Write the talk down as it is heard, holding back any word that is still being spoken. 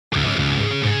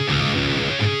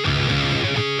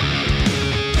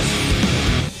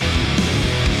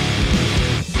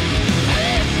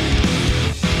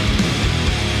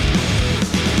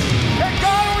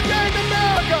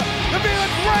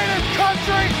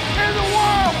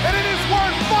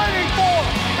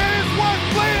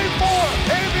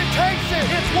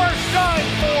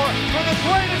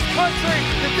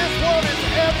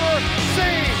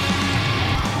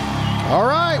All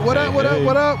right, what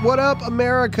up,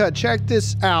 America? Check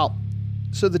this out.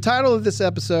 So the title of this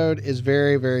episode is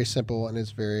very, very simple, and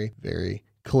it's very, very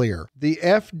clear. The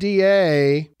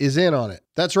FDA is in on it.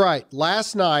 That's right.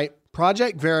 Last night,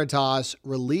 Project Veritas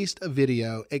released a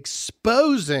video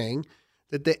exposing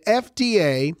that the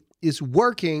FDA is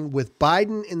working with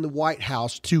Biden in the White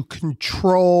House to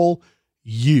control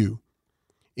you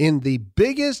in the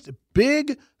biggest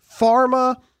big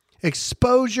pharma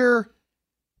exposure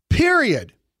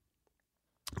period.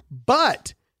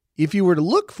 But if you were to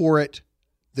look for it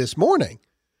this morning,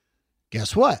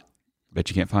 guess what? Bet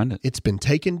you can't find it. It's been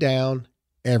taken down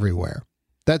everywhere.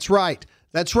 That's right.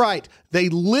 That's right. They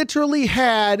literally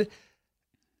had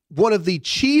one of the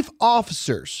chief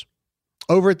officers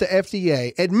over at the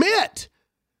FDA admit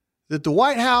that the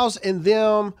White House and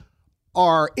them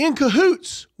are in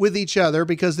cahoots with each other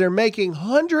because they're making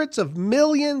hundreds of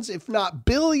millions, if not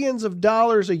billions of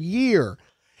dollars a year.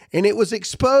 And it was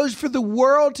exposed for the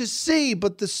world to see,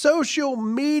 but the social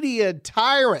media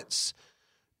tyrants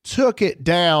took it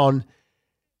down.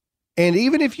 And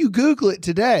even if you Google it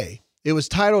today, it was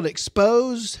titled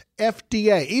Expose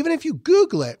FDA. Even if you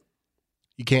Google it,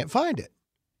 you can't find it.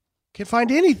 Can't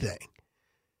find anything.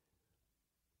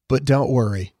 But don't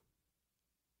worry.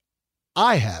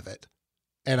 I have it.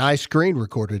 And I screen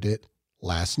recorded it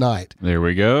last night. There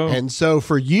we go. And so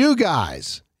for you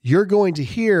guys, you're going to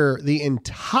hear the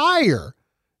entire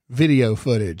video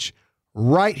footage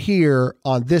right here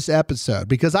on this episode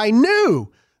because I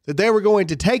knew that they were going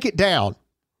to take it down,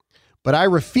 but I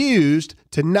refused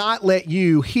to not let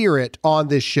you hear it on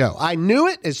this show. I knew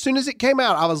it as soon as it came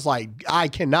out. I was like, I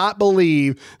cannot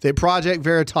believe that Project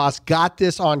Veritas got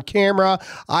this on camera.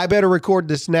 I better record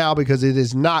this now because it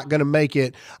is not going to make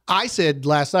it. I said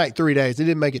last night, 3 days. It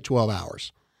didn't make it 12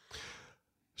 hours.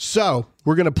 So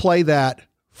we're going to play that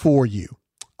for you.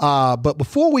 But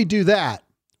before we do that,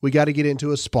 we got to get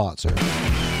into a sponsor.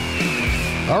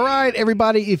 All right,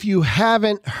 everybody, if you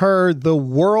haven't heard, the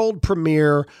world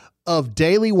premiere of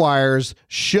Daily Wire's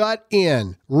Shut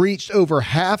In reached over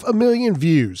 500,000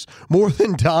 views, more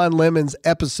than Don Lemon's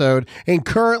episode, and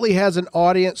currently has an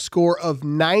audience score of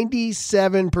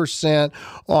 97%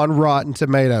 on Rotten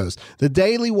Tomatoes. The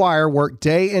Daily Wire worked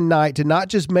day and night to not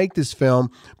just make this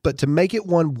film, but to make it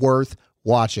one worth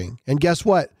watching. And guess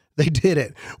what? They did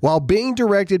it. While being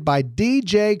directed by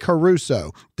DJ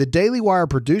Caruso, the Daily Wire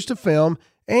produced a film,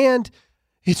 and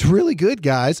it's really good,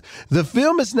 guys. The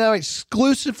film is now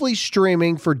exclusively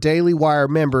streaming for Daily Wire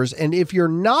members, and if you're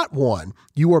not one,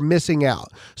 you are missing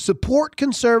out. Support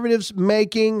conservatives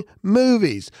making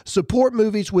movies. Support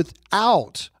movies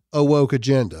without a woke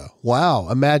agenda. Wow,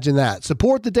 imagine that.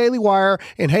 Support the Daily Wire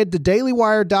and head to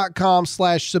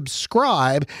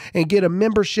dailywire.com/subscribe and get a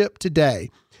membership today.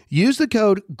 Use the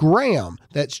code GRAHAM,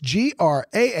 that's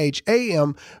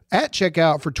GRAHAM, at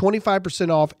checkout for 25%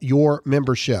 off your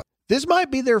membership. This might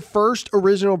be their first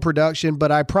original production,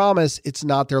 but I promise it's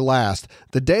not their last.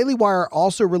 The Daily Wire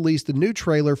also released the new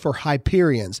trailer for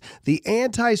Hyperions, the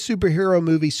anti-superhero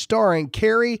movie starring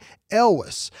Carrie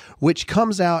Elwes, which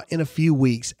comes out in a few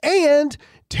weeks, and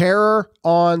Terror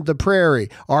on the Prairie,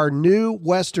 our new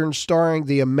Western starring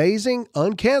the amazing,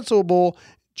 uncancelable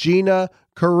Gina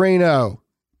Carano,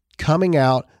 coming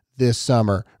out this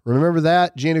summer. Remember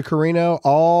that? Gina Carano,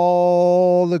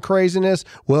 all the craziness?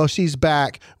 Well, she's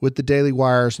back with the Daily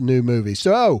Wire's new movie.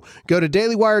 So go to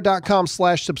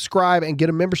dailywire.com/subscribe and get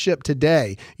a membership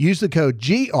today. Use the code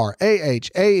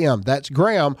GRAHAM, that's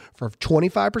Graham, for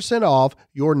 25% off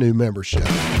your new membership.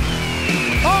 All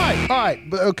right.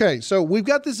 Okay, so we've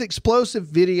got this explosive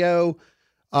video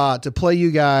to play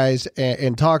you guys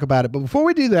and talk about it. But before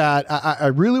we do that, I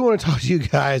really want to talk to you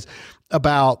guys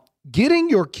about getting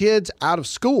your kids out of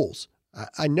schools.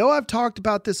 I know I've talked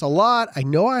about this a lot. I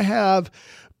know I have,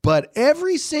 but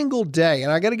every single day,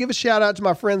 and I got to give a shout out to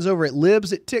my friends over at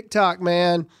Libs at TikTok,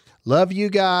 man. Love you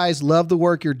guys. Love the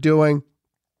work you're doing.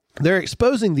 They're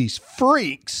exposing these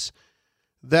freaks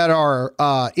that are,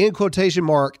 in quotation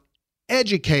mark,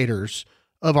 educators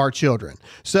of our children.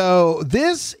 So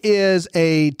this is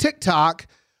a TikTok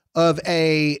of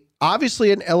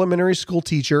obviously an elementary school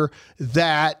teacher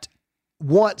that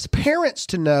wants parents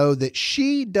to know that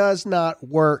she does not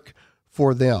work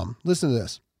for them. Listen to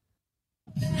this.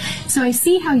 So I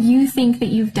see how you think that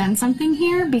you've done something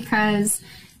here because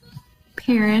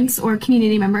parents or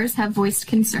community members have voiced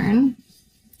concern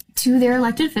to their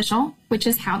elected official, which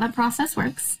is how that process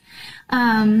works.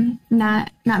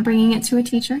 Not bringing it to a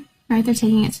teacher, right? They're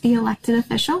taking it to the elected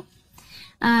official.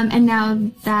 And now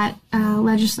that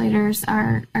legislators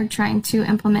are trying to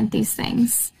implement these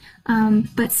things.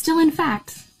 But still, in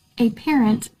fact, a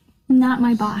parent, not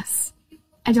my boss,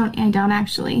 I don't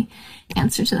actually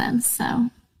answer to them. So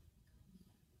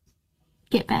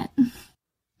get bent. Did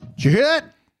you hear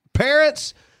that,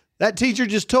 parents? That teacher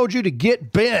just told you to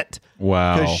get bent.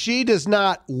 Wow. Because she does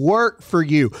not work for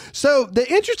you. So the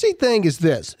interesting thing is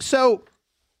this. So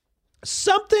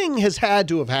something has had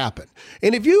to have happened.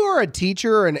 And if you are a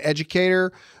teacher or an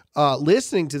educator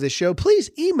listening to this show, please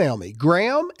email me,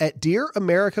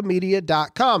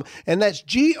 graham@dearamericamedia.com. And that's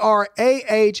GRAHAM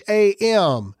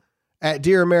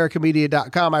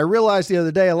 @dearamericamedia.com. I realized the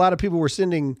other day, a lot of people were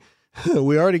sending,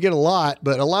 we already get a lot,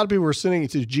 but a lot of people were sending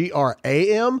it to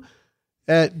GRAM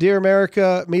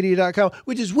 @dearamericamedia.com,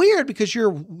 which is weird because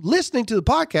you're listening to the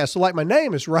podcast. So like my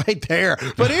name is right there,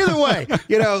 but either way,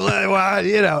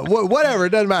 whatever,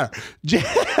 it doesn't matter.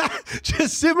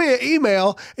 Just send me an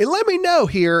email and let me know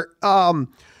here.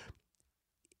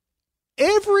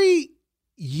 Every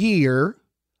year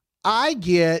I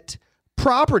get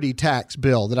property tax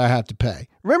bill that I have to pay.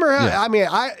 Remember how,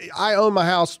 I own my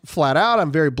house flat out.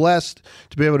 I'm very blessed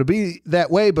to be able to be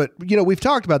that way. But, we've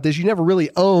talked about this. You never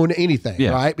really own anything,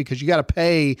 right? Because you got to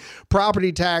pay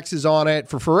property taxes on it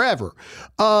for forever.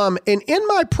 And in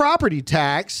my property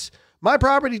tax, I'm not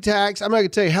going to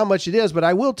tell you how much it is, but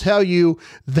I will tell you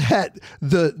that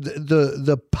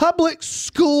the public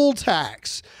school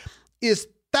tax is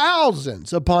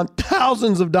thousands upon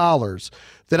thousands of dollars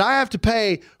that I have to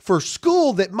pay for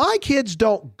school that my kids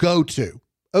don't go to.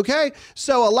 Okay.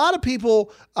 So a lot of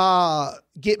people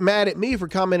get mad at me for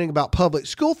commenting about public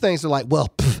school things. They're like, well,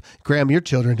 Graham, your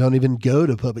children don't even go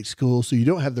to public school, so you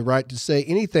don't have the right to say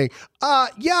anything.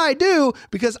 Yeah, I do,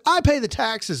 because I pay the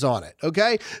taxes on it.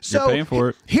 Okay. So you're paying for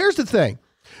it. Here's the thing.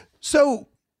 So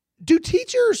do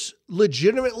teachers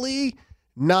legitimately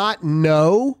not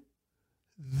know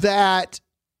that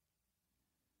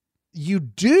you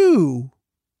do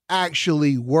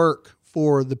actually work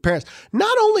for the parents?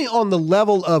 Not only on the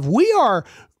level of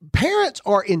parents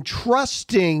are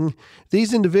entrusting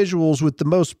these individuals with the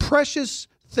most precious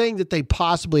thing that they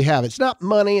possibly have. It's not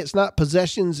money. It's not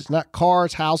possessions. It's not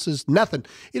cars, houses, nothing.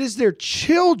 It is their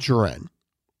children.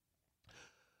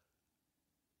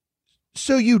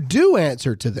 So you do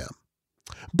answer to them.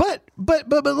 But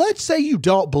let's say you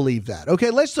don't believe that.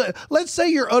 Okay, let's say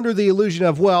you're under the illusion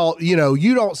of, well,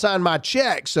 you don't sign my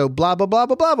check, so blah blah blah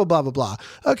blah blah blah blah blah blah.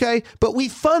 Okay, but we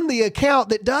fund the account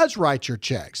that does write your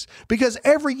checks, because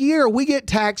every year we get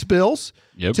tax bills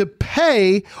to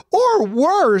pay, or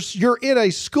worse, you're in a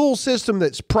school system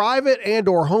that's private and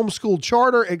or homeschool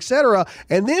charter, etc.,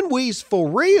 and then we for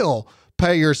real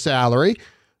pay your salary.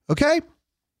 Okay,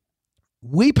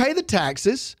 we pay the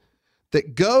taxes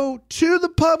that go to the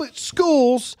public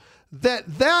schools,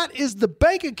 that is the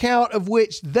bank account of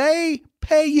which they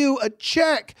pay you a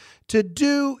check to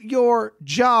do your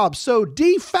job. So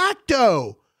de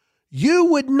facto, you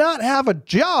would not have a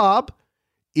job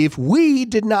if we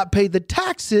did not pay the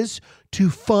taxes to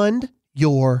fund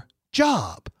your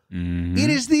job. Mm-hmm. It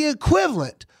is the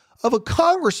equivalent of a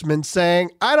congressman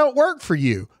saying, I don't work for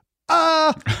you.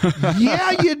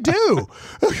 Yeah, you do.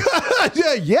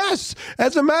 Yes.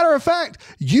 As a matter of fact,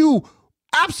 you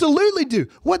absolutely do.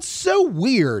 What's so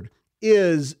weird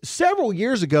is several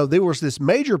years ago, there was this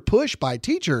major push by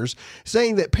teachers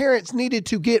saying that parents needed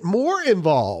to get more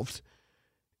involved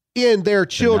in their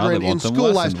children in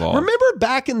school lives. Remember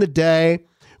back in the day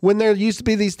when there used to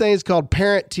be these things called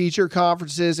parent-teacher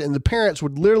conferences, and the parents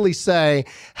would literally say,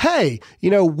 hey,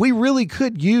 we really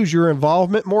could use your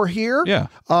involvement more here. Yeah.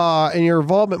 And your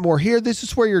involvement more here. This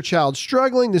is where your child's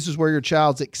struggling. This is where your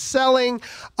child's excelling.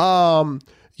 They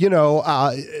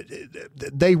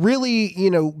really,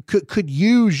 could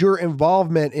use your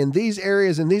involvement in these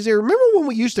areas and these areas. Remember when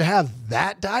we used to have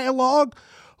that dialogue?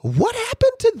 What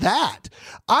happened to that?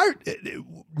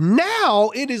 Now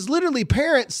it is literally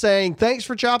parents saying, thanks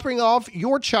for chopping off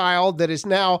your child that is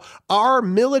now our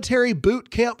military boot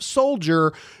camp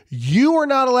soldier. You are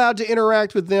not allowed to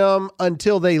interact with them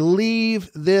until they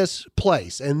leave this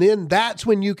place. And then that's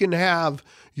when you can have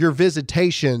your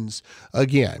visitations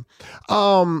again.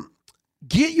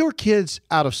 Get your kids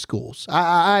out of schools.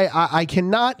 I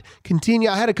cannot continue.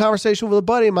 I had a conversation with a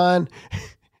buddy of mine.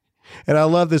 And I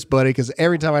love this buddy because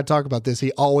every time I talk about this,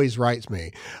 he always writes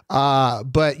me.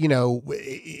 But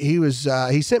he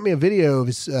sent me a video of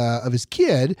his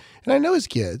kid, and I know his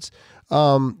kids,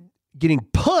 getting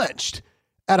punched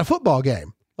at a football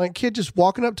game. Like, kid just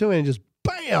walking up to him and just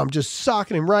bam, just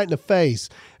socking him right in the face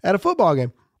at a football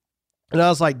game. And I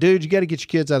was like, dude, you got to get your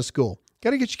kids out of school.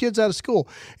 Got to get your kids out of school.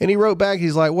 And he wrote back,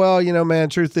 he's like, well, man,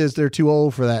 truth is they're too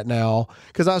old for that now.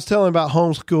 Because I was telling him about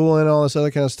homeschooling and all this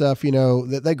other kind of stuff,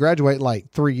 that they graduate in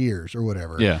like 3 years or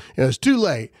whatever. Yeah. It's too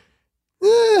late.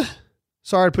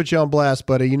 Sorry to put you on blast,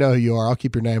 buddy. You know who you are. I'll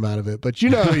keep your name out of it, but you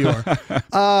know who you are.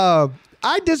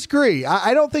 I disagree.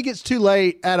 I don't think it's too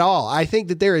late at all. I think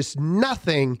that there is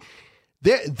nothing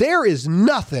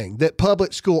that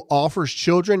public school offers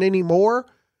children anymore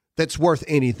that's worth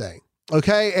anything.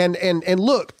 Okay. And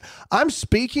look, I'm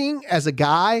speaking as a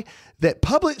guy that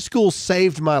public school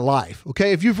saved my life.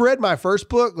 Okay. If you've read my first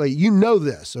book, like, you know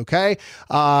this. Okay.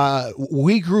 I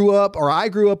grew up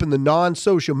in the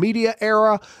non-social media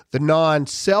era, the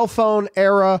non-cell phone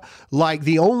era. Like,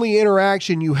 the only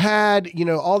interaction you had,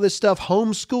 all this stuff,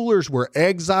 homeschoolers were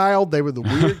exiled. They were the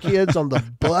weird kids on the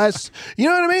bus. You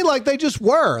know what I mean? Like, they just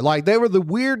were. Like, they were the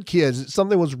weird kids.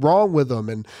 Something was wrong with them.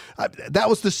 And that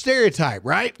was the stereotype,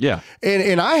 right? Yeah.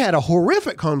 And I had a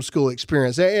horrific homeschool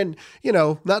experience. And,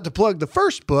 not to plug the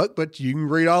first book, but you can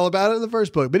read all about it in the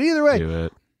first book. But either way,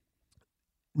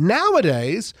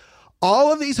 nowadays,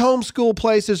 all of these homeschool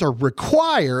places are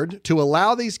required to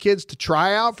allow these kids to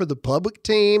try out for the public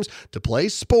teams, to play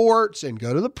sports and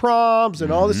go to the proms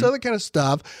and all this other kind of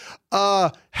stuff.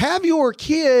 Have your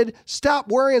kid stop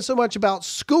worrying so much about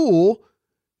school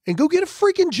and go get a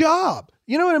freaking job.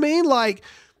 You know what I mean? Like,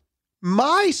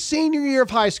 my senior year of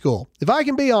high school, if I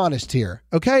can be honest here,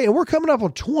 okay, and we're coming up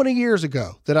on 20 years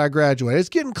ago that I graduated. It's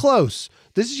getting close.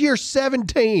 This is year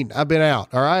 17 I've been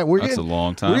out, all right? That's a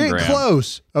long time, We're getting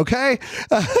close, okay?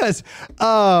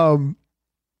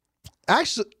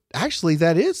 Actually,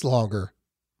 that is longer.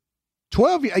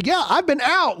 12 years. Yeah, I've been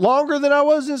out longer than I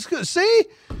was in school. See?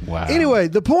 Wow. Anyway,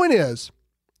 the point is,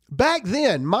 back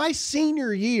then, my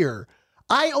senior year,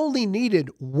 I only needed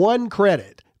one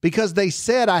credit, because they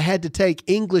said I had to take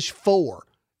English 4,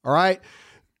 all right?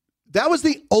 That was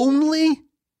the only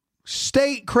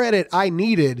state credit I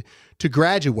needed to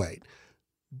graduate.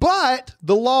 But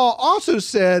the law also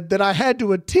said that I had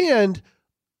to attend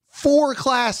 4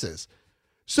 classes.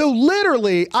 So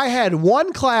literally, I had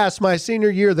one class my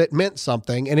senior year that meant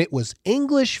something, and it was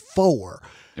English 4.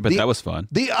 But that was fun.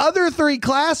 The other 3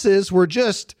 classes were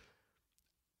just,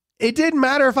 it didn't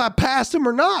matter if I passed them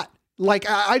or not. Like,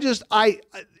 I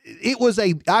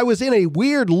was in a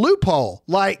weird loophole.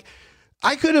 Like,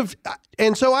 I could have,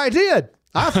 and so I did.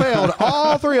 I failed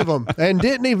all 3 of them and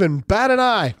didn't even bat an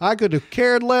eye. I could have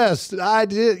cared less. I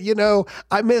did,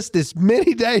 I missed as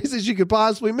many days as you could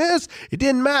possibly miss. It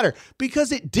didn't matter,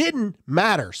 because it didn't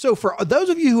matter. So for those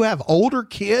of you who have older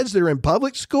kids that are in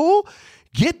public school,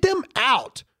 get them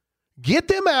out. Get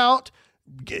them out.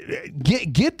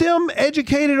 Get them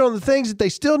educated on the things that they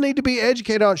still need to be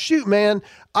educated on. Shoot, man,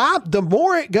 the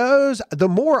more it goes, the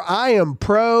more I am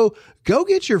pro. Go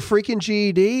get your freaking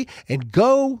GED and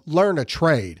go learn a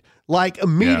trade. Like,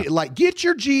 immediately, like, get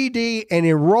your GED and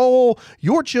enroll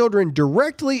your children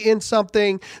directly in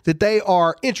something that they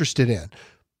are interested in.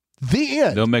 The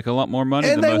end. They'll make a lot more money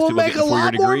and than they most will people make get a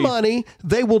lot more degree. money.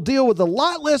 They will deal with a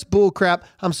lot less bull crap.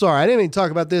 I'm sorry, I didn't even talk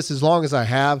about this as long as I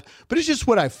have, but it's just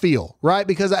what I feel, right?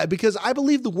 Because I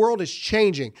believe the world is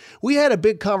changing. We had a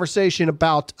big conversation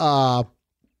about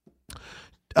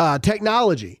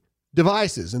technology,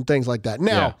 devices, and things like that.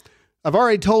 Now, I've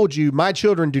already told you my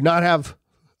children do not have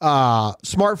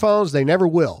smartphones. They never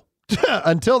will.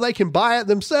 Until they can buy it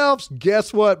themselves.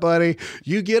 Guess what, buddy?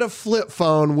 You get a flip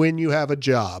phone when you have a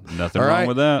job. Nothing wrong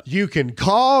with that. You can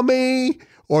call me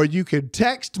or you can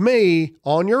text me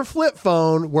on your flip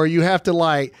phone, where you have to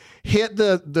like hit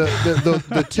the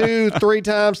 2-3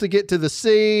 times to get to the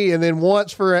C, and then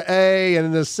once for an A, and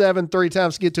then the 7 3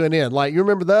 times to get to an N. Like, you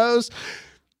remember those?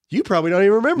 You probably don't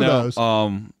even remember those.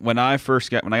 When I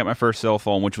got my first cell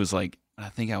phone, which was like, I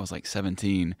think I was like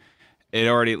 17, it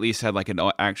already at least had like an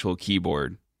actual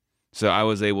keyboard. So I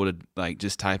was able to like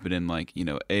just type it in, like,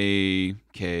 A,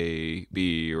 K,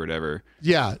 B, or whatever.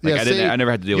 Yeah. Like, I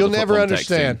never had to deal with the You'll never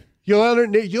understand.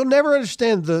 You'll never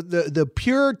understand the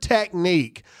pure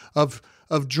technique of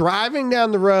driving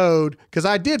down the road, because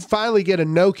I did finally get a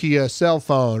Nokia cell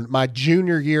phone my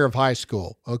junior year of high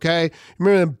school. Okay.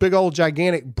 Remember them big old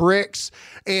gigantic bricks?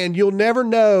 And you'll never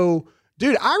know.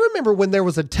 Dude, I remember when there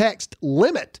was a text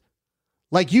limit.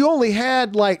 Like, you only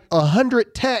had like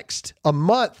 100 texts a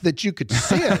month that you could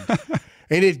send.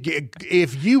 And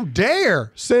if you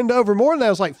dare send over more than that, it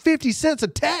was like 50 cents a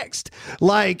text.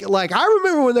 Like I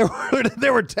remember when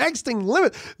there were texting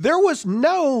limits. There was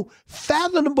no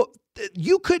fathomable.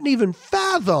 You couldn't even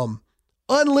fathom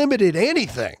unlimited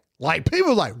anything. Like, people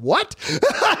were like, what?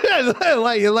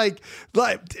 like,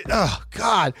 oh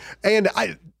God. And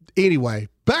anyway,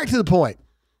 back to the point.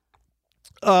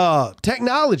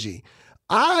 Technology.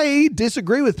 I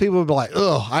disagree with people who are like,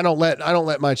 oh, I don't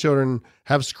let my children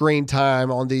have screen time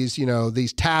on these,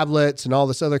 these tablets and all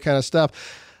this other kind of stuff.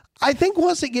 I think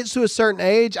once it gets to a certain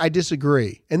age, I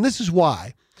disagree. And this is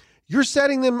why. You're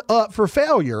setting them up for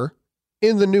failure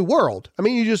in the new world. I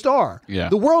mean, you just are. Yeah.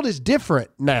 The world is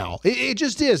different now. It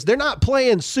just is. They're not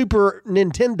playing Super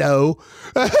Nintendo.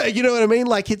 You know what I mean?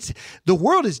 Like the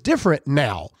world is different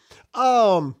now.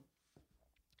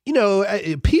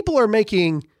 People are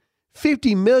making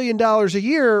 $50 million a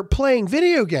year playing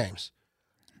video games.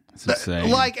 That's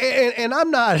insane. Like, and I'm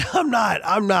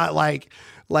not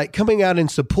like coming out in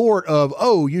support of,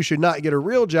 oh, you should not get a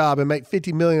real job and make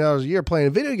 $50 million a year playing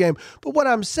a video game. But what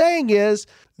I'm saying is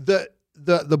the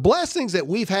blessings that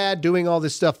we've had doing all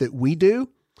this stuff that we do,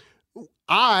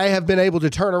 I have been able to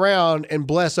turn around and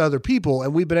bless other people.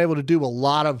 And we've been able to do a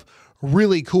lot of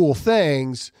really cool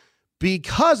things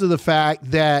because of the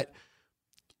fact that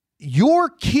your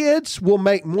kids will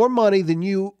make more money than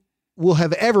you will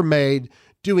have ever made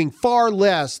doing far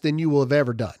less than you will have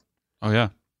ever done. Oh yeah.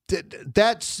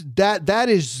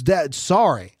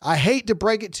 Sorry. I hate to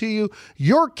break it to you.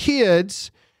 Your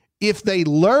kids, if they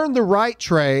learn the right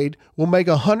trade, will make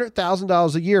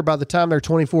 $100,000 a year by the time they're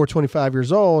 24, 25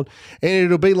 years old. And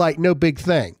it'll be like no big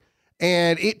thing.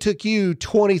 And it took you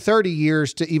 20, 30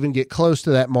 years to even get close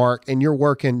to that mark. And you're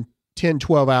working 10,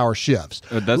 12-hour shifts.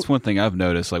 That's one thing I've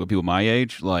noticed, like with people my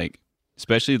age, like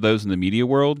especially those in the media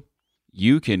world,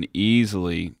 you can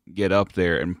easily get up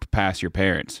there and pass your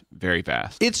parents very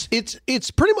fast.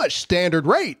 It's pretty much standard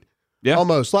rate. Yeah.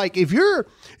 Almost. Like if you're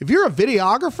a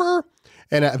videographer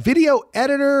and a video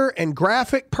editor and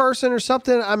graphic person or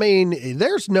something, I mean,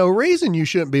 there's no reason you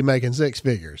shouldn't be making six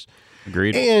figures.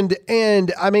 Agreed.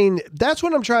 And I mean, that's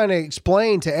what I'm trying to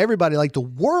explain to everybody. Like the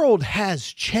world has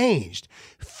changed.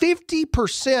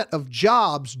 50% of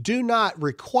jobs do not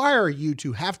require you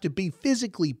to have to be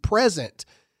physically present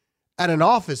at an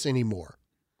office anymore.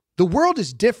 The world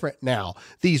is different now.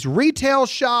 These retail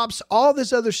shops, all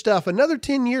this other stuff, another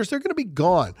 10 years, they're going to be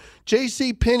gone.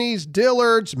 JCPenney's,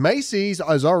 Dillard's, Macy's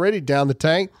is already down the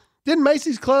tank. Didn't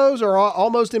Macy's close or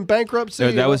almost in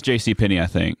bankruptcy? That was JCPenney, I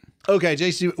think. Okay,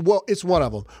 well, it's one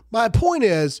of them. My point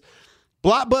is,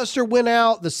 Blockbuster went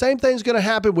out. The same thing's going to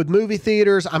happen with movie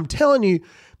theaters. I'm telling you,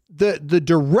 the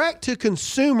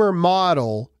direct-to-consumer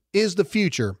model is the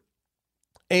future.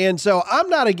 And so I'm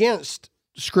not against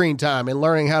screen time and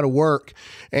learning how to work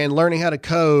and learning how to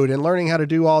code and learning how to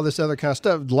do all this other kind of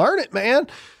stuff. Learn it, man.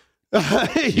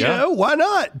 You know, why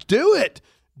not? Do it.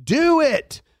 Do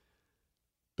it.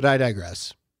 But I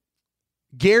digress.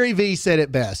 Gary Vee said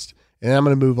it best. And I'm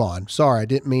going to move on. Sorry, I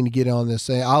didn't mean to get on this.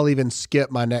 I'll even skip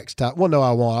my next topic. Well, no,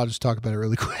 I won't. I'll just talk about it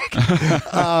really quick.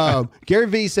 Gary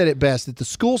Vee said it best, that the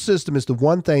school system is the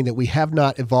one thing that we have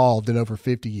not evolved in over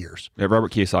 50 years. Yeah,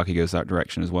 Robert Kiyosaki goes that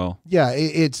direction as well. Yeah,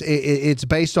 it's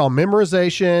based on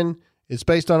memorization. It's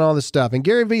based on all this stuff. And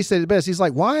Gary Vee said it best. He's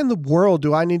like, why in the world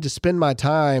do I need to spend my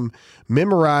time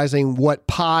memorizing what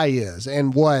pi is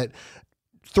and what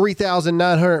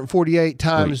 3,948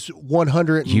 times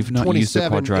 127 You've not used the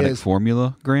quadratic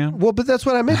formula, Graham? Well, but that's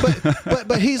what I meant.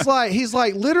 But he's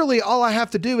like, literally all I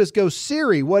have to do is go,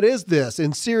 Siri, what is this?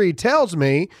 And Siri tells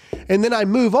me, and then I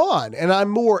move on, and I'm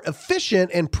more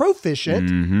efficient and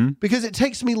proficient because it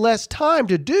takes me less time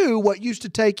to do what used to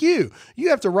take you.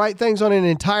 You have to write things on an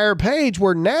entire page,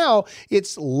 where now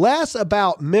it's less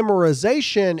about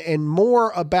memorization and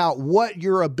more about what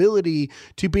your ability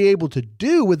to be able to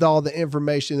do with all the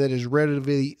information that is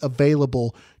readily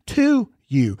available to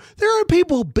you. There are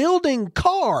people building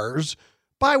cars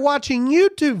by watching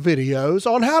YouTube videos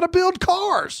on how to build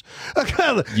cars.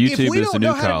 YouTube if we is don't the new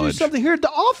know how college. to do something here at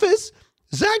the office,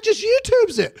 Zach just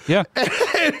YouTubes it. Yeah.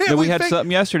 And we had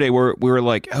something yesterday where we were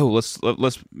like, oh,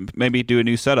 let's maybe do a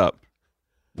new setup.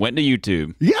 Went to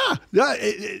YouTube. Yeah.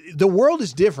 The world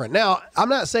is different. Now, I'm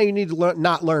not saying you need to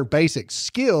not learn basic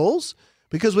skills,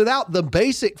 because without the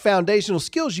basic foundational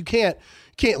skills, you can't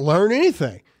learn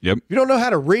anything. Yep. You don't know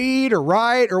how to read or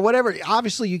write or whatever.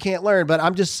 Obviously, you can't learn. But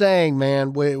I'm just saying,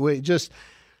 man, we just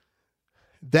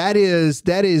that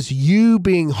is you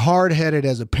being hard-headed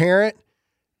as a parent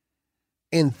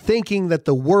and thinking that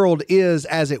the world is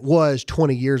as it was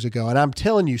 20 years ago. And I'm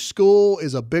telling you, school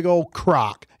is a big old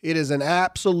crock. It is an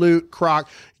absolute crock.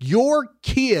 Your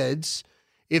kids,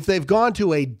 if they've gone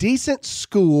to a decent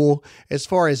school, as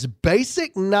far as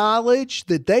basic knowledge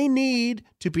that they need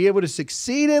to be able to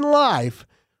succeed in life,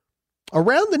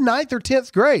 around the 9th or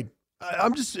 10th grade,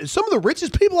 some of the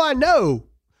richest people I know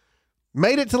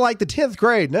made it to like the 10th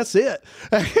grade, and that's it.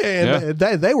 And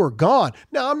they were gone.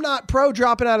 Now, I'm not pro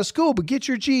dropping out of school, but get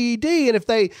your GED. And if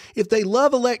they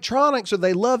love electronics or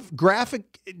they love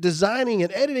graphic designing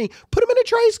and editing, put them in a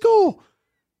trade school.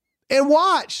 And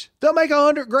watch, they'll make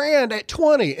 $100,000 at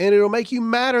 20, and it'll make you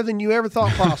madder than you ever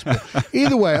thought possible.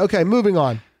 Either way, okay, moving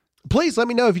on. Please let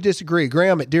me know if you disagree.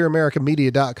 Graham at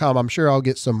dearamericamedia.com. I'm sure I'll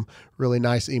get some really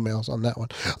nice emails on that one.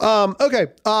 Okay,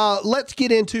 let's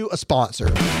get into a sponsor.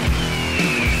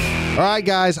 All right,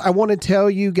 guys, I want to tell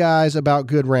you guys about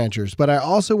Good Ranchers, but I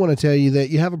also want to tell you that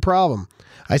you have a problem.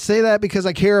 I say that because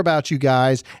I care about you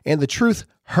guys, and the truth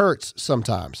hurts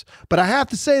sometimes. But I have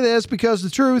to say this because the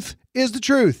truth is the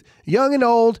truth. Young and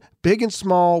old, big and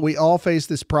small, we all face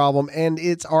this problem, and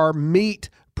it's our meat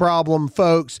problem,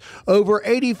 folks. Over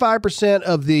 85%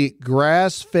 of the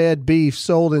grass-fed beef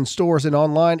sold in stores and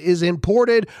online is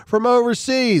imported from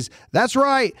overseas. That's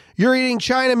right. You're eating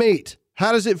China meat.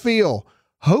 How does it feel?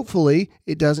 Hopefully,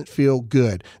 it doesn't feel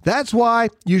good. That's why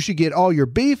you should get all your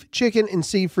beef, chicken, and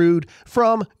seafood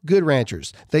from Good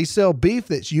Ranchers. They sell beef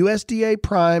that's USDA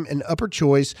Prime and Upper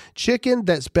Choice, chicken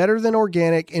that's better than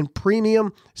organic, and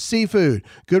premium seafood.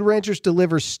 Good Ranchers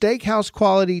delivers steakhouse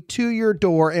quality to your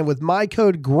door, and with my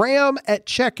code GRAHAM at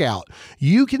checkout,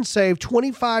 you can save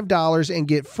 $25 and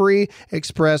get free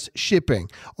express shipping.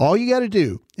 All you got to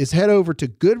do is head over to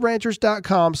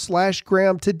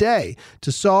goodranchers.com/Graham today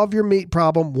to solve your meat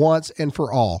problem once and for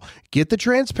all. Get the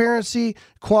transparency,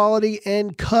 quality,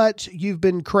 and cuts you've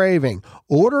been craving.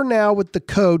 Order now with the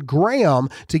code GRAHAM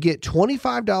to get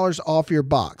 $25 off your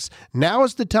box. Now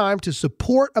is the time to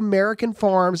support American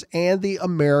farms and the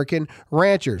American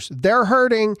ranchers. They're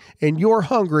hurting and you're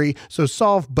hungry, so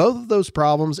solve both of those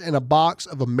problems in a box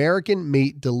of American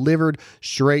meat delivered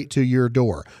straight to your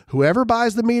door. Whoever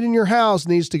buys the meat in your house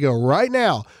needs to go right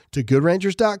now to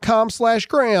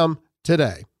goodranchers.com/Graham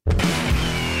today.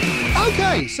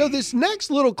 Okay, so this next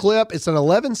little clip, it's an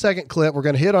 11-second clip. We're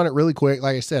going to hit on it really quick.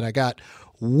 Like I said, I got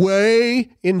way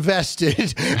invested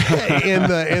in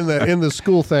the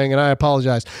school thing, and I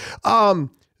apologize.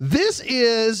 This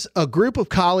is a group of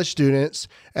college students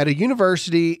at a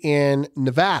university in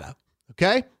Nevada.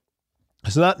 Okay,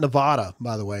 it's not Nevada,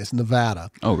 by the way. It's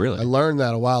Nevada. Oh, really? I learned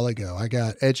that a while ago. I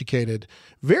got educated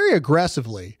very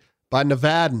aggressively by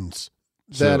Nevadans.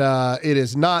 That it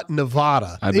is not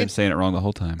Nevada. I've been saying it wrong the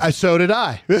whole time. So did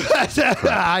I.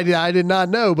 I did not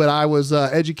know, but I was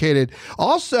educated.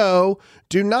 Also,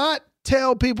 do not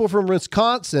tell people from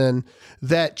Wisconsin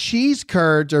that cheese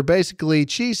curds are basically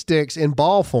cheese sticks in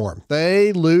ball form.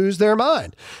 They lose their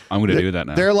mind. I'm going to do that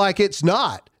now. They're like, it's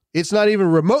not. It's not even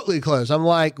remotely close. I'm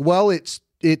like, well, it's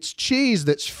cheese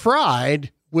that's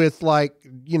fried with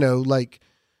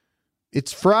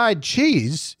it's fried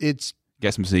cheese. It's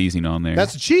Get some seasoning on there.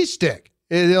 That's a cheese stick.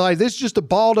 And they're like, this is just a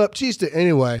balled up cheese stick.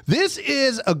 Anyway, this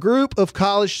is a group of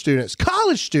college students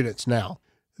now,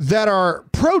 that are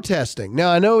protesting. Now,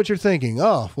 I know what you're thinking.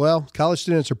 Oh, well, college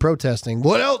students are protesting.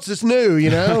 What else is new,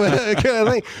 kind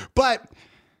of thing. But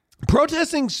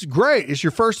protesting's great. It's your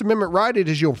First Amendment right. It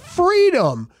is your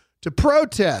freedom to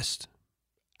protest.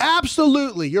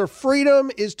 Absolutely. Your freedom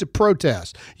is to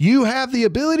protest. You have the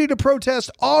ability to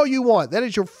protest all you want. That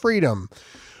is your freedom.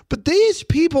 But these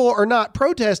people are not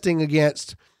protesting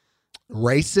against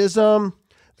racism.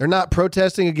 They're not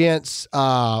protesting against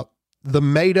the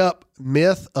made-up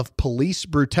myth of police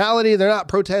brutality. They're not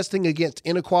protesting against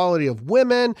inequality of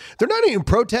women. They're not even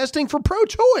protesting for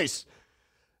pro-choice.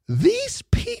 These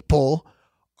people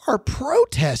are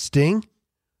protesting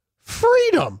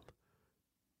freedom.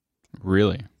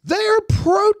 Really? They,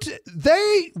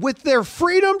 with their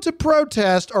freedom to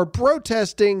protest, are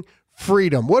protesting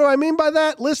freedom. What do I mean by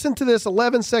that? Listen to this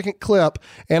 11-second clip,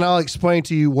 and I'll explain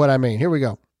to you what I mean. Here we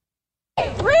go.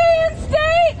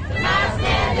 Reinstate the mask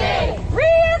mandate!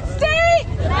 Reinstate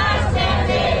the mask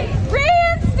mandate!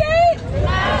 Reinstate the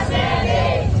mask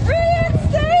mandate!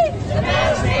 Reinstate the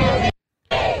mask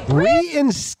mandate!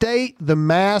 Reinstate the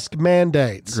mask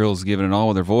mandates. Girls giving it all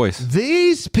with their voice.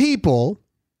 These people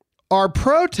are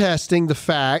protesting the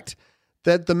fact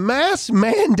that the mask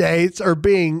mandates are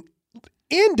being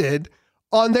ended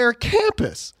on their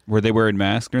campus. Were they wearing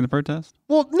masks during the protest?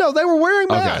 Well, no, they were wearing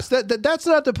masks. Okay. That's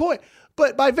not the point.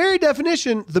 But by very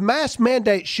definition, the mask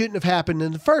mandate shouldn't have happened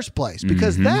in the first place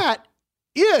because that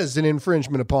is an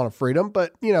infringement upon a freedom.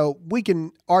 But, we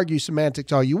can argue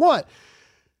semantics all you want.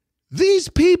 These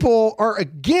people are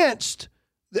against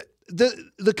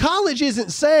the college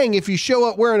isn't saying if you show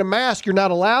up wearing a mask, you're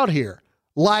not allowed here,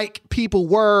 like people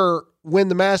were when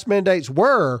the mask mandates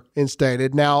were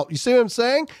instated. Now, you see what I'm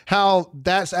saying? How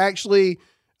that's actually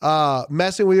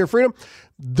messing with your freedom.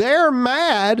 They're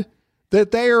mad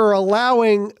that they are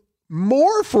allowing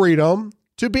more freedom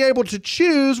to be able to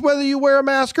choose whether you wear a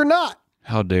mask or not.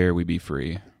 How dare we be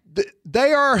free?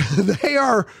 They are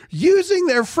using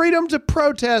their freedom to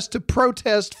protest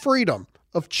freedom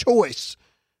of choice.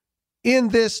 in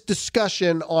this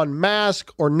discussion on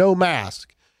mask or no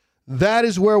mask. That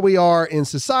is where we are in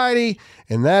society,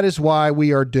 and that is why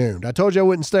we are doomed. I told you I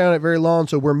wouldn't stay on it very long,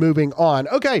 so we're moving on.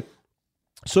 Okay,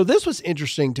 so this was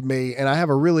interesting to me, and I have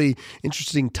a really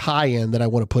interesting tie-in that I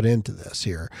want to put into this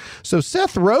here. So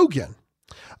Seth Rogen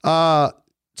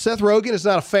is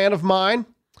not a fan of mine.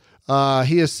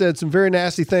 He has said some very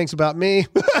nasty things about me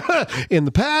in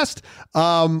the past.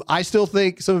 I still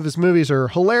think some of his movies are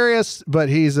hilarious, but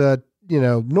he's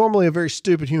normally a very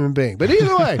stupid human being. But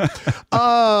either way,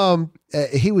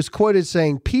 he was quoted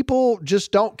saying, people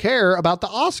just don't care about the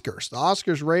Oscars. The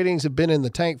Oscars ratings have been in the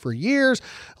tank for years.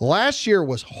 Last year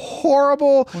was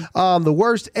horrible, the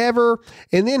worst ever.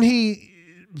 And then he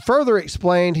further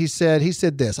explained, he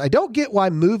said this, I don't get why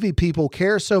movie people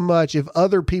care so much if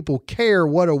other people care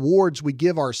what awards we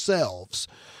give ourselves.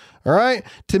 All right.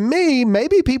 To me,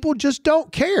 maybe people just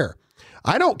don't care.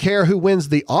 I don't care who wins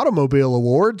the automobile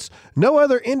awards. No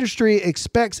other industry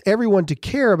expects everyone to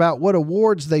care about what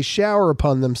awards they shower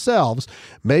upon themselves.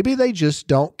 Maybe they just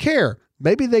don't care.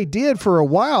 Maybe they did for a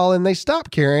while and they stopped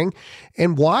caring.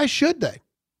 And why should they?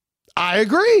 I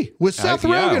agree with Seth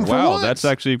Rogen for once. That's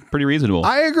actually pretty reasonable.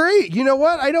 I agree. You know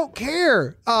what? I don't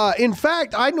care. In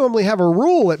fact, I normally have a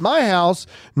rule at my house.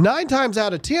 9 times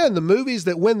out of 10, the movies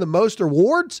that win the most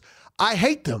awards, I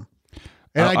hate them.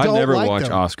 And I don't never like watch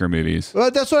them. Oscar movies.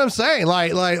 Well, that's what I'm saying.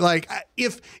 Like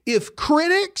if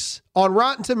critics on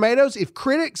Rotten Tomatoes, if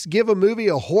critics give a movie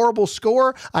a horrible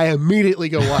score, I immediately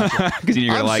go watch it. Because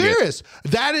you're I'm like serious.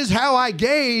 That is how I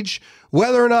gauge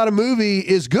whether or not a movie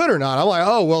is good or not. I'm like,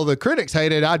 oh, well, the critics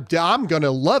hate it. I'm going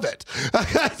to love it.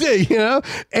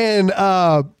 And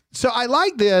so I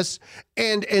like this.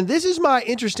 And this is my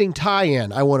interesting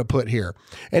tie-in I want to put here.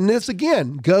 And this,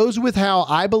 again, goes with how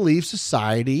I believe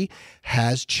society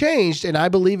has changed. And I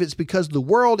believe it's because the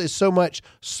world is so much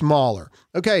smaller.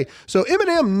 Okay, so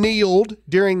Eminem kneeled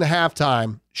during the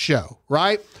halftime show,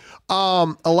 right?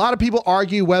 A lot of people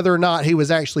argue whether or not he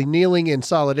was actually kneeling in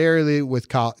solidarity with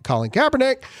Colin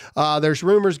Kaepernick. There's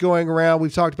rumors going around.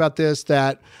 We've talked about this,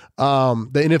 that the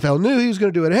NFL knew he was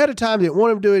going to do it ahead of time. Didn't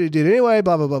want him to do it. He did it anyway,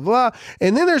 blah, blah, blah, blah.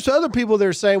 And then there's other people that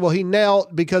are saying, well, he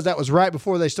knelt because that was right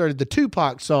before they started the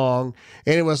Tupac song.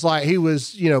 And it was like he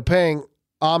was, paying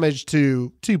homage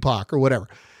to Tupac or whatever.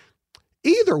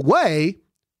 Either way,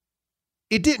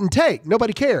 it didn't take.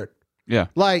 Nobody cared. Yeah.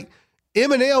 Like,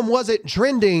 Eminem wasn't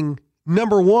trending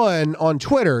number one on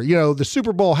Twitter. The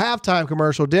Super Bowl halftime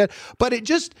commercial did, but it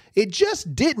just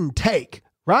didn't take,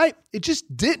 right? It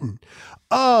just didn't.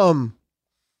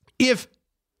 If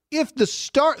the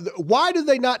start, why do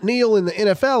they not kneel in the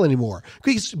NFL anymore?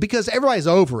 Because everybody's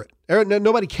over it.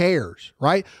 Nobody cares,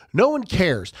 right? No one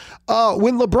cares.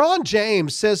 When LeBron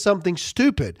James says something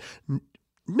stupid,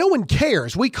 no one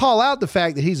cares. We call out the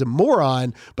fact that he's a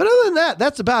moron, but other than that,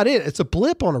 that's about it. It's a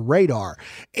blip on a radar.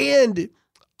 And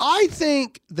I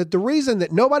think that the reason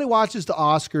that nobody watches the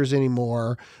Oscars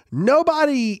anymore,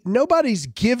 nobody's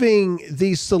giving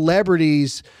these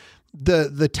celebrities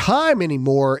the time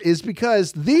anymore, is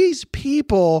because these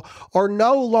people are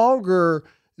no longer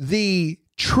the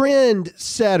trend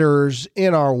setters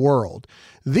in our world.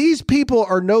 These people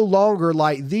are no longer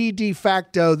like the de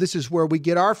facto, this is where we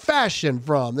get our fashion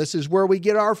from. This is where we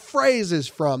get our phrases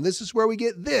from. This is where we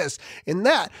get this and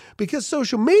that. Because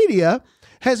social media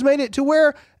has made it to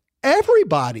where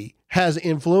everybody has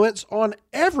influence on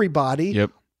everybody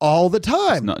all the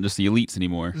time. It's not just the elites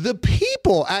anymore. The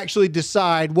people actually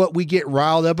decide what we get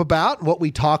riled up about and what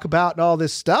we talk about and all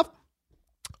this stuff.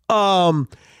 And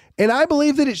I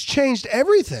believe that it's changed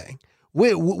everything.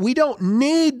 We don't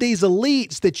need these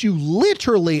elites that you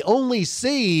literally only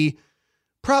see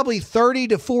probably 30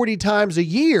 to 40 times a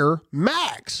year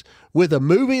max with a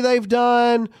movie they've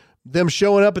done, them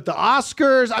showing up at the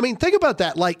Oscars. I mean, think about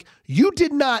that. Like, you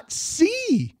did not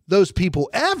see those people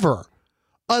ever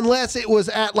unless it was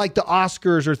at like the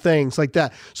Oscars or things like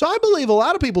that. So I believe a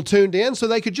lot of people tuned in so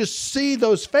they could just see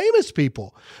those famous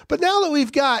people. But now that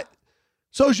we've got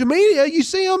social media, you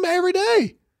see them every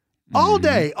day. All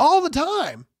day, all the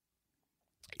time.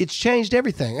 It's changed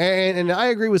everything. And I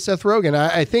agree with Seth Rogen.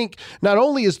 I think not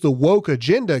only is the woke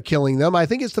agenda killing them, I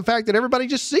think it's the fact that everybody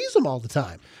just sees them all the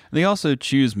time. They also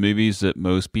choose movies that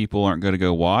most people aren't going to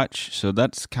go watch, so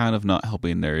that's kind of not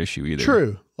helping their issue either.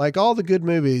 True. Like all the good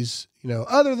movies,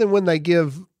 other than when they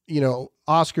give,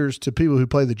 Oscars to people who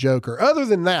play the Joker. Other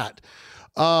than that,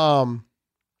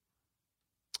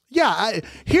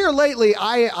 here lately,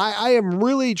 I am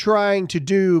really trying to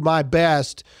do my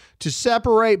best to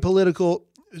separate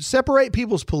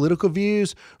people's political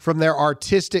views from their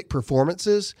artistic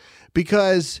performances,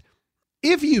 because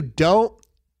if you don't,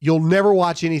 you'll never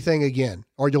watch anything again,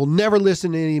 or you'll never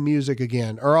listen to any music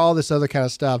again, or all this other kind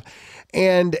of stuff.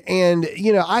 And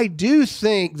I do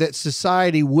think that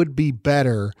society would be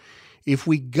better if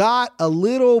we got a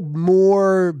little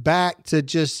more back to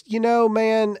just,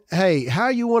 man, hey, how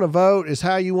you want to vote is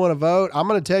how you want to vote. I'm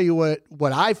going to tell you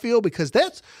what I feel, because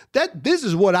this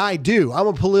is what I do. I'm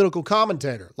a political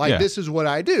commentator. This is what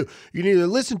I do. You can either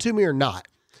listen to me or not.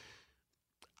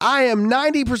 I am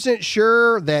 90%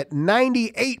 sure that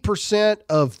 98%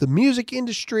 of the music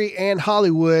industry and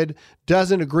Hollywood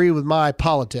doesn't agree with my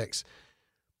politics.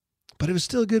 But it was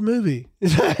still a good movie,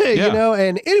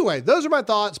 And anyway, those are my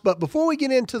thoughts. But before we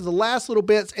get into the last little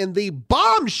bits and the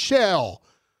bombshell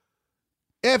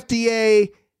FDA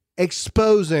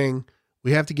exposing,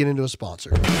 we have to get into a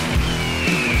sponsor.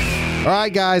 All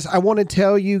right, guys, I want to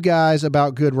tell you guys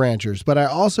about Good Ranchers, but I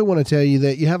also want to tell you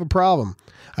that you have a problem.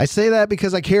 I say that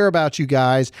because I care about you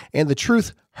guys, and the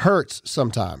truth hurts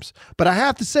sometimes. But I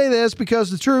have to say this because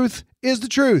the truth is the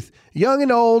truth. Young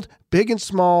and old, big and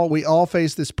small, we all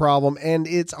face this problem, and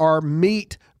it's our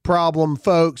meat problem,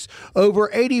 folks. Over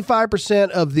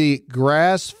 85% of the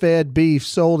grass-fed beef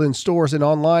sold in stores and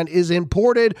online is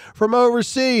imported from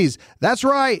overseas. That's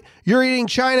right. You're eating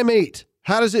China meat.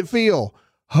 How does it feel?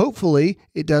 Hopefully,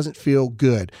 it doesn't feel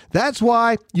good. That's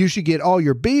why you should get all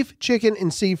your beef, chicken,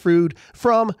 and seafood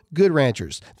from Good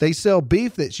Ranchers. They sell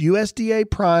beef that's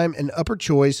USDA Prime and Upper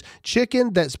Choice,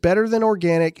 chicken that's better than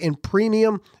organic, and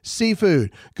premium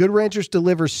seafood. Good Ranchers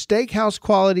delivers steakhouse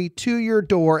quality to your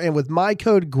door, and with my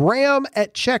code GRAHAM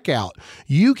at checkout,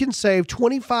 you can save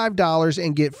 $25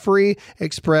 and get free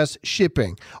express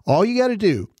shipping. All you got to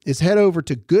do is head over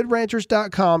to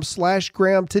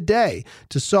goodranchers.com/Graham today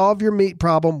to solve your meat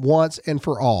problem once and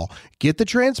for all. Get the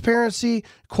transparency,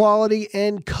 quality,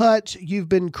 and cuts you've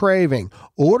been craving.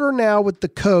 Order now with the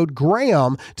code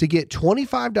GRAHAM to get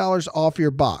 $25 off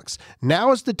your box.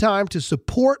 Now is the time to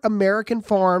support American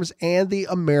farms and the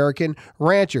American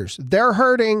ranchers. They're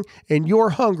hurting and you're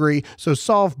hungry, so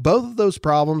solve both of those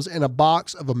problems in a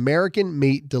box of American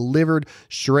meat delivered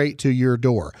straight to your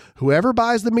door. Whoever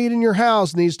buys the meat in your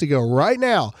house needs to go right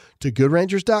now to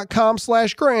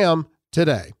goodranchers.com/Graham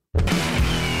today.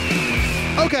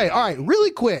 Okay, all right,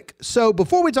 really quick. So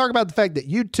before we talk about the fact that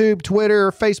YouTube,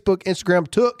 Twitter, Facebook, Instagram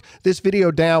took this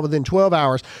video down within 12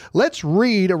 hours, let's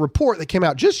read a report that came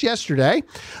out just yesterday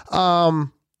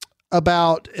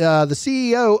about the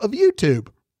CEO of YouTube.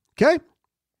 Okay?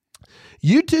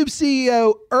 YouTube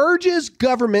CEO urges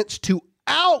governments to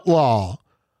outlaw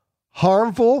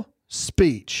harmful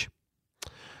speech.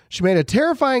 She made a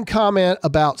terrifying comment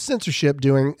about censorship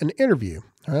during an interview.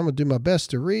 All right, I'm going to do my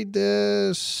best to read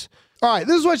this. All right,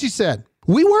 this is what she said.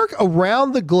 We work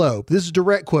around the globe. This is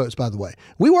direct quotes, by the way.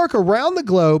 We work around the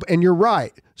globe, and you're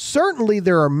right. Certainly,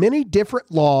 there are many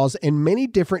different laws in many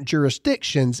different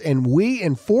jurisdictions, and we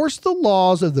enforce the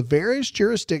laws of the various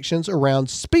jurisdictions around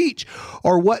speech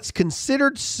or what's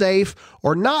considered safe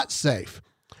or not safe.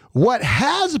 What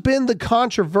has been the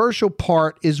controversial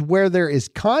part is where there is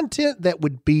content that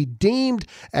would be deemed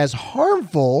as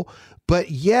harmful,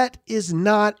 but yet is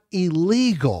not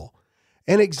illegal.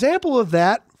 An example of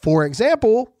that, for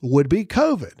example, would be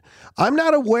COVID. I'm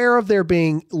not aware of there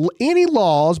being any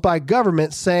laws by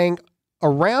government saying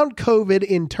around COVID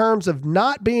in terms of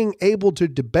not being able to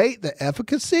debate the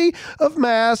efficacy of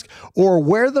masks or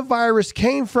where the virus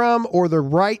came from or the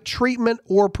right treatment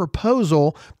or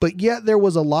proposal, but yet there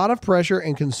was a lot of pressure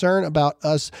and concern about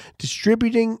us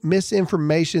distributing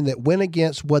misinformation that went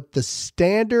against what the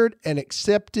standard and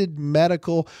accepted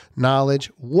medical knowledge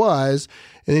was.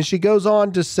 And then she goes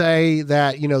on to say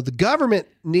that, the government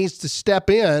needs to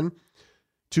step in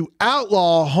to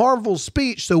outlaw harmful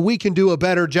speech so we can do a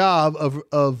better job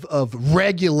of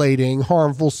regulating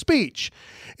harmful speech.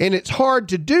 And it's hard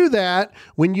to do that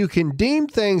when you can deem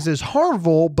things as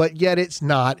harmful, but yet it's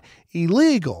not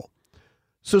illegal.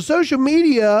 So social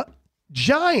media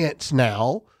giants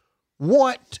now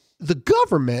want the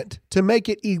government to make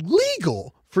it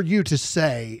illegal for you to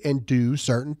say and do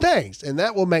certain things. And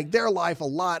that will make their life a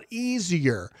lot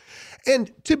easier.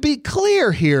 And to be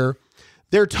clear here,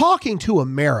 they're talking to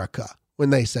America when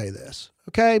they say this,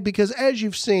 okay? Because as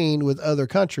you've seen with other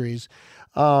countries,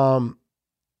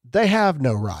 they have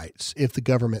no rights if the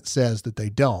government says that they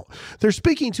don't. They're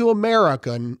speaking to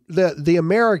America and the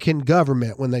American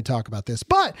government when they talk about this.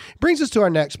 But it brings us to our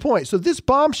next point. So this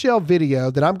bombshell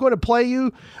video that I'm going to play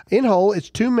you in whole, it's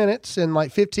 2 minutes and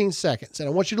like 15 seconds, and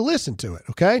I want you to listen to it,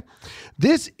 okay?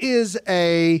 This is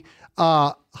a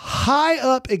high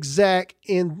up exec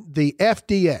in the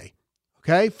FDA.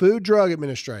 Okay, Food Drug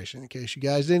Administration, in case you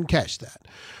guys didn't catch that.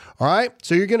 All right,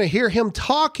 so you're going to hear him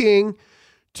talking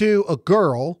to a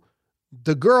girl.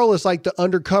 The girl is like the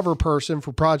undercover person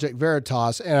for Project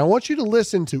Veritas. And I want you to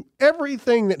listen to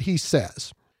everything that he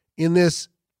says in this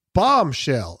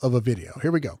bombshell of a video.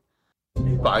 Here we go.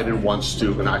 Biden wants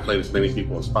to inoculate as many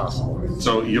people as possible.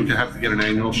 So you have to get an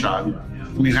annual shot. I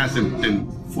mean, it hasn't been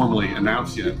formally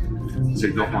announced yet, because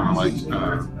they don't want to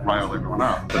rile everyone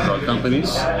up. The drug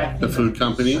companies, the food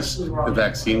companies, the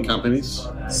vaccine companies,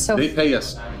 they pay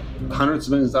us hundreds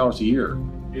of millions of dollars a year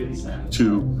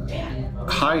to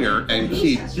hire and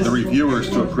keep the reviewers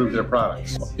to approve their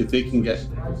products. If they can get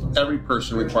every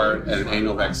person required at an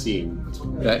annual vaccine,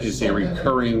 that is a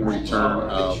recurring return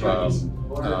of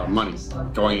money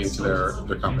going into their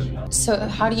company. So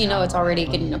how do you know it's already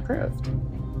getting approved?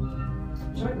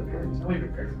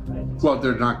 Well,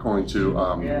 they're not going to,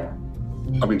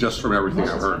 just from everything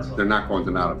I've heard, they're not going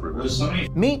to not approve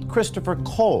it. Meet Christopher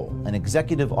Cole, an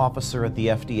executive officer at the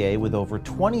FDA with over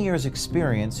 20 years'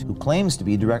 experience who claims to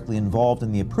be directly involved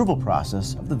in the approval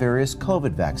process of the various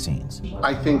COVID vaccines.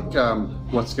 I think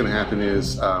what's going to happen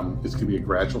is it's going to be a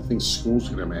gradual thing. Schools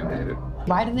are going to mandate it.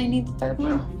 Why do they need the third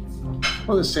one?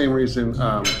 Well, the same reason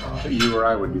that you or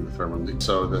I would need the third one.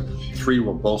 So the 3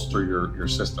 will bolster your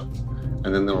system.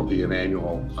 And then there will be an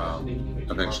annual,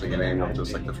 eventually an annual,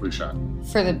 just like the flu shot.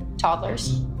 For the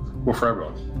toddlers? Well, for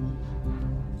everyone.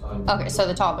 Okay, so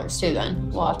the toddlers too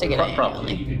then. We'll have to get it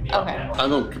annually. Okay. I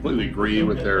don't completely agree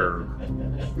with the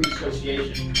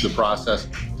process.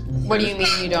 What do you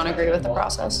mean you don't agree with the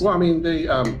process? Well, I mean, they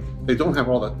don't have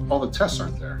all the tests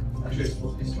aren't there.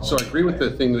 So I agree with the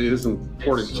thing that it is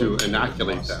important to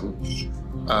inoculate them.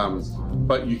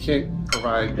 But you can't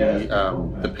provide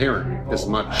the parent as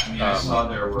much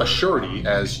a surety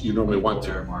as you normally want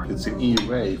to. It's an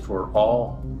EUA for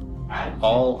all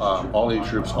age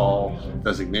groups, all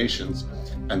designations,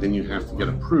 and then you have to get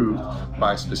approved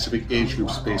by specific age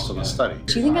groups based on the study.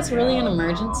 Do you think that's really an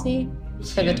emergency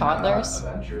for the toddlers?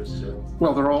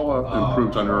 Well, they're all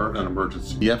approved under an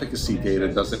emergency. The efficacy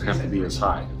data doesn't have to be as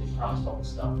high.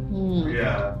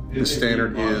 The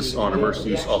standard is on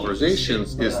emergency use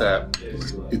authorizations is that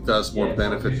it does more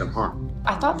benefit than harm.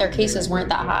 I thought their cases weren't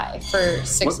that high for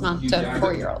 6 month to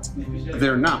 4-year-olds.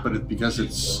 They're not, but because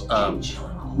it's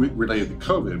related to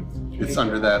COVID, it's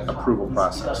under that approval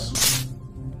process.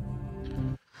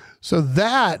 So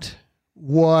that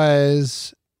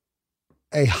was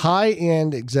a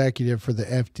high-end executive for the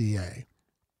FDA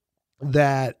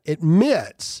that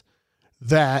admits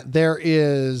that there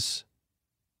is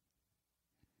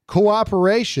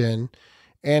cooperation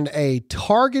and a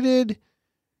targeted,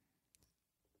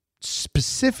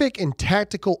 specific, and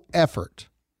tactical effort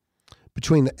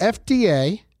between the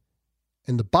FDA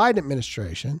and the Biden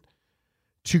administration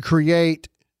to create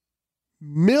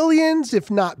millions,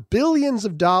 if not billions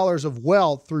of dollars of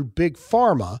wealth through big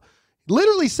pharma.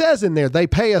 Literally says in there, they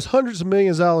pay us hundreds of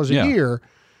millions of dollars a year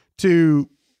to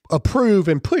approve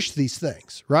and push these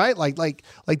things, right? Like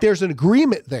there's an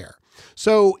agreement there.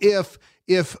 So if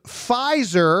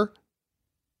Pfizer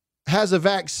has a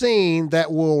vaccine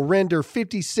that will render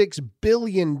 $56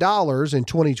 billion in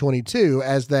 2022,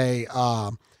 as they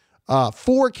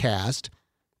forecast,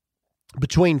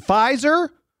 between Pfizer,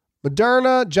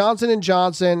 Moderna, Johnson &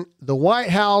 Johnson, the White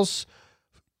House,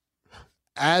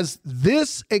 as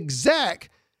this exec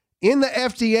in the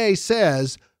FDA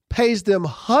says, pays them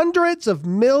hundreds of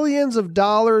millions of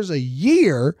dollars a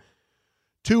year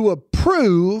to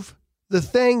approve the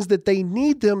things that they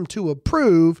need them to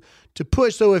approve to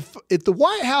push. So if the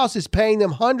White House is paying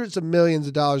them hundreds of millions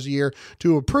of dollars a year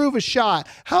to approve a shot,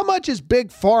 how much is Big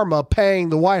Pharma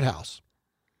paying the White House?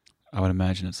 I would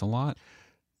imagine it's a lot.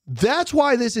 That's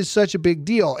why this is such a big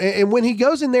deal. And when he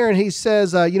goes in there and he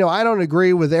says, I don't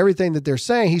agree with everything that they're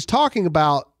saying, he's talking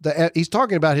about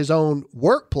his own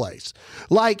workplace.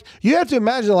 Like, you have to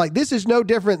imagine, like, this is no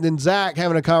different than Zach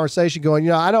having a conversation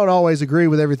going, I don't always agree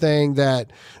with everything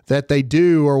that they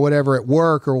do or whatever at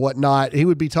work or whatnot. He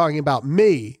would be talking about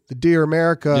me, the Dear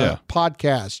America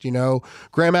podcast,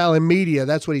 Graham Allen Media.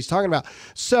 That's what he's talking about.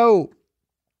 So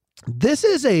this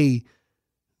is a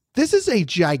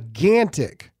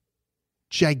gigantic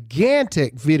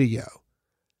video,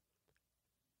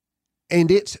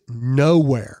 and it's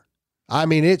nowhere. I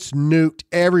mean, it's nuked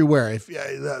everywhere. I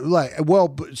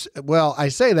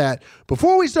say that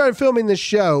before we started filming this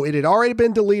show, it had already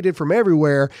been deleted from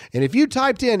everywhere. And if you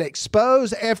typed in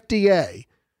expose FDA,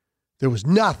 there was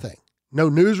nothing, no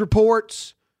news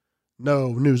reports,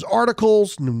 no news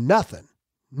articles, no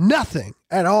nothing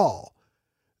at all.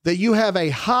 That you have a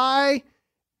high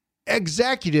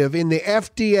executive in the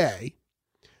FDA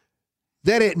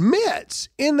that admits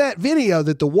in that video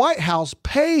that the White House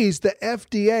pays the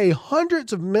FDA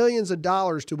hundreds of millions of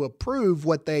dollars to approve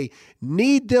what they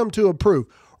need them to approve.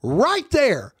 Right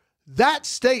there, that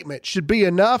statement should be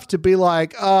enough to be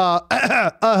like, hello,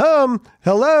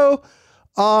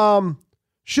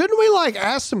 shouldn't we like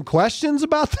ask some questions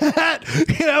about that?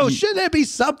 Shouldn't it be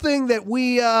something that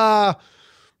we,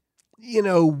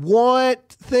 want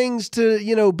things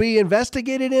to, be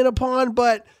investigated in upon,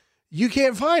 but you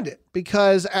can't find it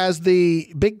because as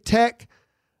the big tech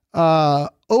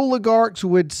oligarchs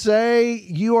would say,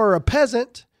 you are a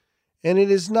peasant and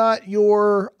it is not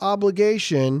your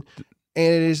obligation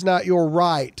and it is not your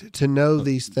right to know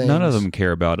these things. None of them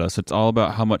care about us. It's all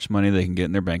about how much money they can get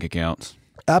in their bank accounts.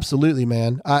 Absolutely,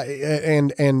 man.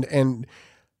 And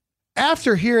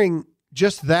after hearing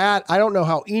just that, I don't know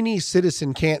how any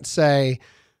citizen can't say,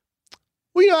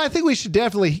 well, I think we should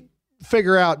definitely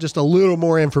figure out just a little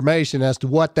more information as to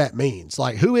what that means.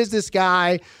 Like, who is this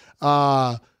guy?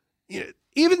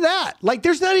 Even that, like,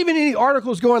 there's not even any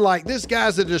articles going like, this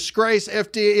guy's a disgraced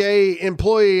FDA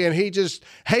employee and he just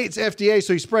hates FDA,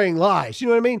 so he's spreading lies. You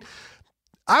know what I mean?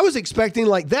 I was expecting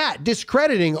like that,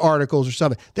 discrediting articles or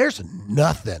something. There's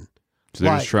nothing. So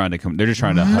they're just trying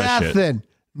to hush it.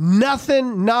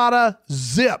 Nothing, nada,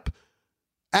 zip,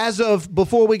 as of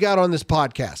before we got on this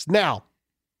podcast. Now,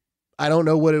 I don't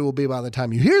know what it will be by the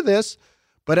time you hear this,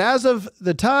 but as of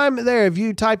the time there, if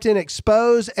you typed in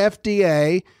expose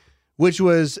FDA, which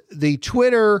was the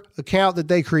Twitter account that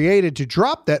they created to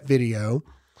drop that video,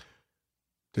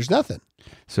 there's nothing.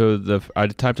 So I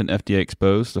typed in FDA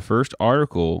expose. The first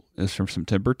article is from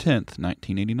September 10th,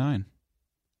 1989.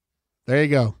 There you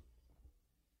go.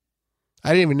 I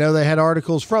didn't even know they had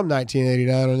articles from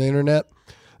 1989 on the internet.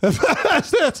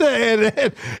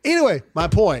 Anyway, my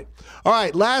point. All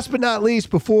right, last but not least,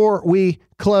 before we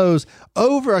close,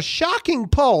 over a shocking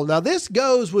poll. Now, this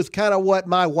goes with kind of what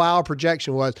my wild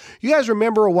projection was. You guys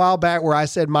remember a while back where I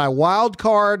said my wild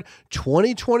card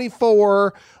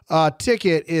 2024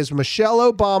 ticket is Michelle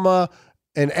Obama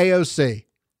and AOC.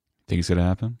 Think it's going to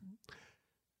happen?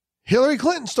 Hillary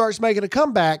Clinton starts making a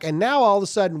comeback, and now all of a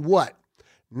sudden, what?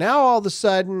 Now all of a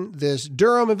sudden, this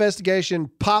Durham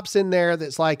investigation pops in there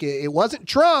that's like, it wasn't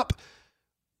Trump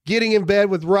getting in bed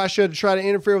with Russia to try to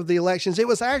interfere with the elections. It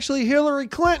was actually Hillary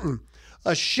Clinton.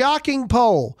 A shocking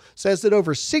poll says that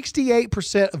over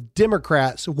 68% of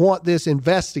Democrats want this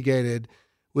investigated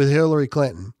with Hillary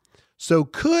Clinton. So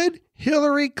could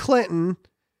Hillary Clinton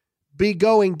be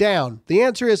going down? The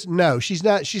answer is no. She's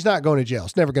not going to jail.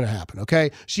 It's never going to happen.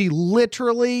 Okay. She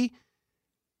literally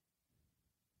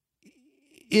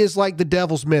is like the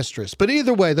devil's mistress. But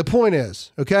either way, the point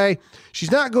is, okay,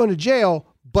 she's not going to jail,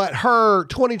 but her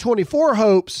 2024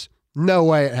 hopes, no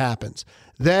way it happens.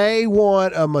 They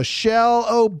want a Michelle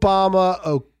Obama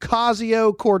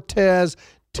Ocasio-Cortez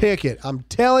ticket. I'm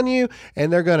telling you,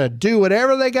 and they're going to do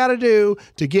whatever they got to do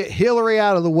to get Hillary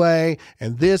out of the way,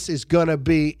 and this is going to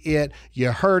be it.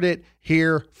 You heard it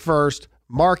here first.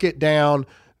 Mark it down.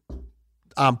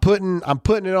 I'm putting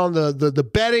it on the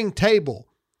betting table.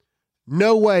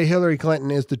 No way Hillary Clinton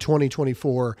is the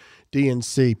 2024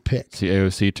 DNC pick. See,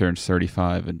 AOC turns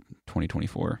 35 in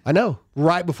 2024. I know,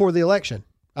 right before the election.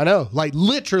 I know, like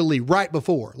literally right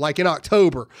before, like in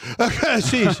October.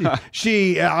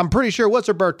 she I'm pretty sure, what's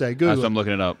her birthday? Google. I'm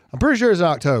looking it up. I'm pretty sure it's in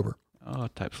October. Oh,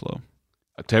 type slow.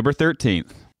 October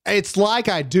 13th. It's like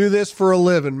I do this for a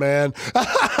living, man.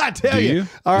 I tell you.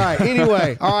 All right.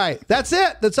 Anyway. All right. That's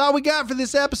it. That's all we got for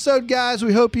this episode, guys.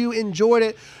 We hope you enjoyed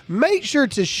it. Make sure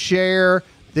to share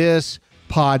this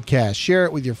podcast. Share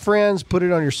it with your friends. Put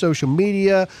it on your social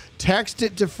media. Text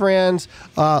it to friends.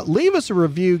 Leave us a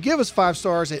review. Give us 5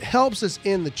 stars. It helps us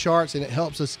in the charts and it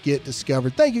helps us get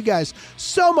discovered. Thank you guys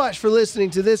so much for listening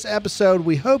to this episode.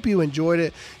 We hope you enjoyed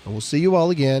it, and we'll see you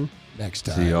all again next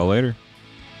time. See you all later.